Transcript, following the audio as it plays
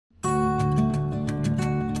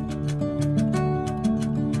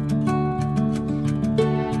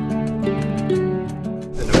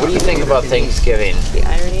think about Thanksgiving? The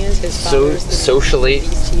irony is his father's socially,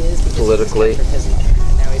 politically,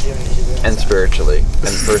 and spiritually,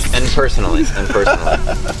 and personally,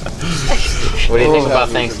 What do you think about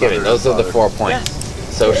Thanksgiving? Those are the 4 points.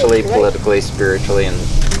 Socially, politically, spiritually, and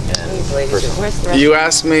personally. You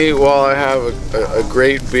ask me while I have a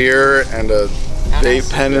great beer and a vape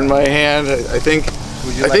pen in my hand. I think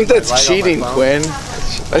that's cheating, Quinn.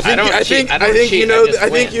 I think you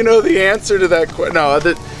know the answer to that question. No,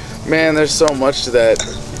 man, there's so much to that.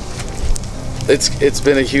 It's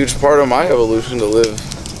been a huge part of my evolution to live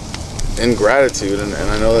in gratitude, and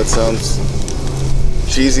I know that sounds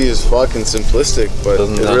cheesy as fuck and simplistic, but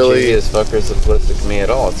doesn't it sound really cheesy as fuck or simplistic to me at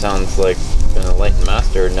all. It sounds like an enlightened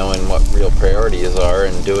master knowing what real priorities are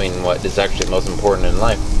and doing what is actually most important in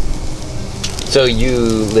life. So you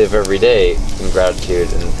live every day in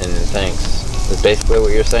gratitude and in thanks. Is basically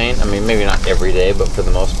what you're saying? I mean, maybe not every day, but for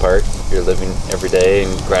the most part, you're living every day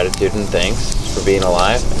in gratitude and thanks for being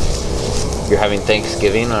alive. You're having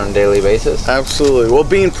Thanksgiving on a daily basis? Absolutely. Well,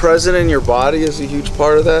 being present in your body is a huge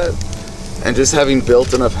part of that. And just having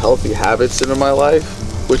built enough healthy habits into my life,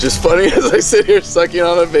 which is funny as I sit here sucking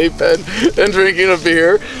on a vape pen and drinking a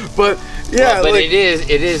beer. But yeah, but it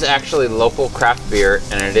is actually local craft beer,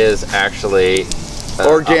 and it is actually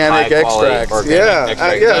organic extracts.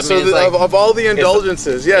 So of all the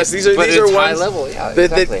indulgences, yes, these are ones high level,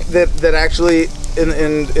 exactly. that actually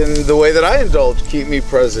in the way that I indulge keep me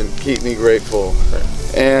present, keep me grateful.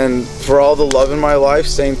 Right. And for all the love in my life,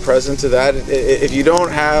 staying present to that. If you don't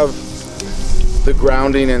have the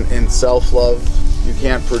grounding in self-love, you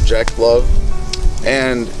can't project love.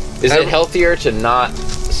 And is it healthier to not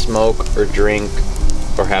smoke or drink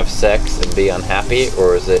or have sex and be unhappy,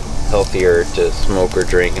 or is it healthier to smoke or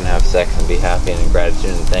drink and have sex and be happy and in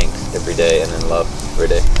gratitude and thanks every day and in love every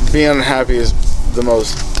day? Being unhappy is the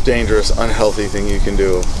most dangerous, unhealthy thing you can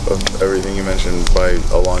do of everything you mentioned by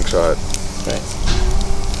a long shot. Right.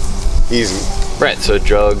 Easy. Right, so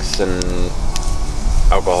drugs and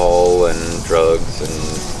alcohol and drugs and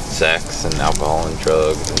sex and alcohol and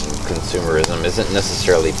drugs and consumerism isn't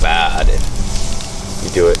necessarily bad if you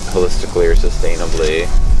do it holistically or sustainably.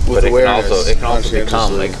 With but awareness, it can also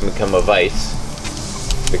become a vice,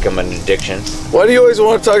 become an addiction. Why do you always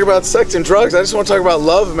want to talk about sex and drugs? I just want to talk about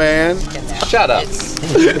love, man. Shut up. It's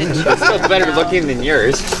still better looking than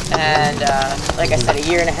yours. And like I said, a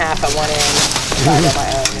year and a half I went in, tried on my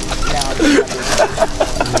own, and now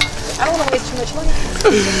I don't want to waste too much money.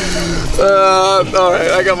 All right,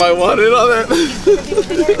 I got my one in on that.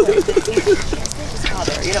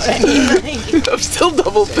 You know what I mean? I'm still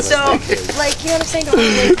double thinking. So, like, you know what I'm saying? Don't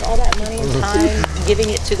waste all that money and time giving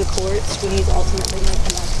it to the courts when he's ultimately going to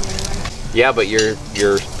come back to me anyway. Yeah, but you're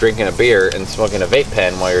drinking a beer and smoking a vape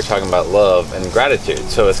pen while you're talking about love and gratitude.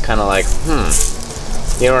 So it's kind of like,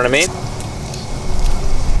 you know what I mean?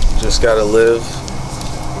 Just gotta live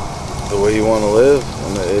the way you want to live,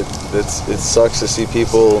 and it sucks to see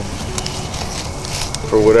people,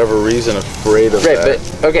 for whatever reason, afraid of that. Right,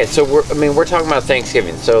 but okay, so we're talking about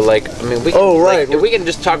Thanksgiving. So we can we can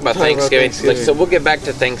just talk about Thanksgiving. Like, so we'll get back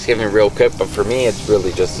to Thanksgiving real quick, but for me it's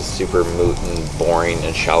really just a super moot and boring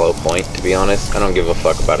and shallow point, to be honest. I don't give a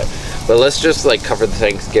fuck about it. But let's just like cover the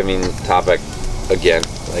Thanksgiving topic again,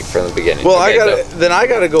 like from the beginning. Well, okay, I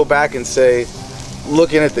gotta go back and say,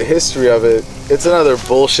 looking at the history of it, it's another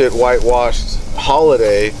bullshit whitewashed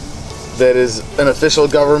holiday that is an official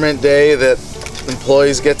government day that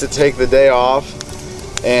employees get to take the day off,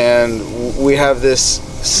 and we have this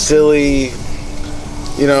silly,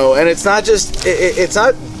 and it's not just, it's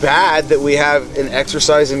not bad that we have an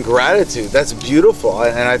exercise in gratitude. That's beautiful,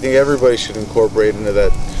 and I think everybody should incorporate into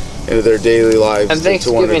their daily lives. And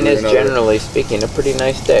Thanksgiving is, generally speaking, a pretty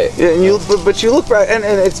nice day. Yeah, and but you look back, and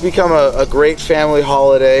it's become a great family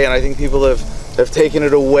holiday, and I think people have taken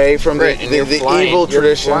it away from the evil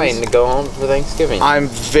traditions. You're flying to go home for Thanksgiving. I'm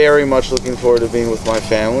very much looking forward to being with my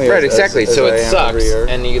family. Right, exactly. So it sucks,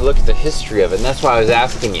 and you look at the history of it, and that's why I was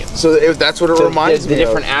asking you. So that's what it reminds me of. The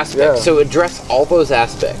different aspects. Yeah. So address all those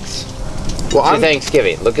aspects. Well,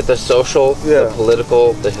 Thanksgiving. Look at the social, the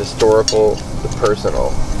political, the historical, the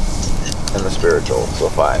personal, and the spiritual. So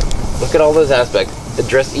 5. Look at all those aspects.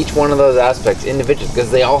 Address each one of those aspects individually, because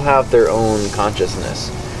they all have their own consciousness.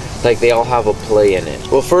 Like, they all have a play in it.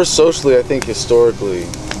 Well, first, socially, I think historically,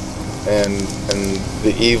 and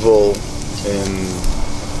the evil in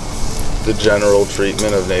the general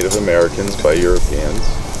treatment of Native Americans by Europeans.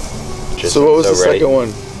 So what was the second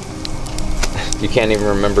one? You can't even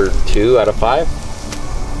remember 2 out of 5?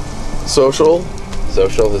 Social,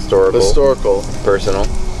 historical, personal.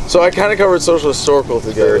 So I kind of covered social, historical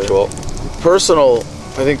together. Spiritual. Personal,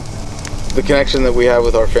 I think the connection that we have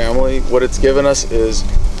with our family, what it's given us is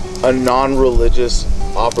a non-religious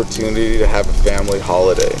opportunity to have a family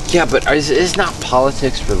holiday. Yeah, but is not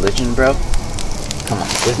politics religion, bro? Come on,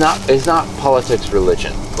 is not politics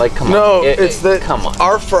religion? Like, come on. No, it's that. Come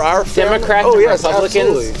on. For our family, Democrats and Republicans,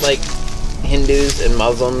 absolutely. like Hindus and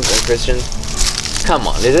Muslims and Christians. Come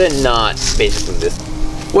on, is it not basically this?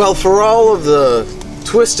 Well, for all of the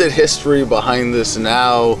twisted history behind this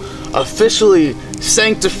now officially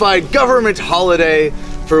sanctified government holiday,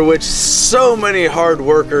 for which so many hard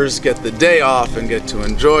workers get the day off and get to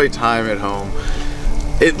enjoy time at home,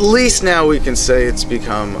 at least now we can say it's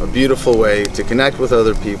become a beautiful way to connect with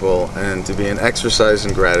other people and to be an exercise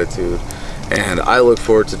in gratitude. And I look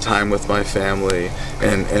forward to time with my family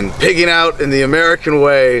and pigging out in the American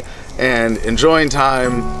way and enjoying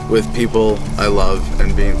time with people I love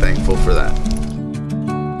and being thankful for that.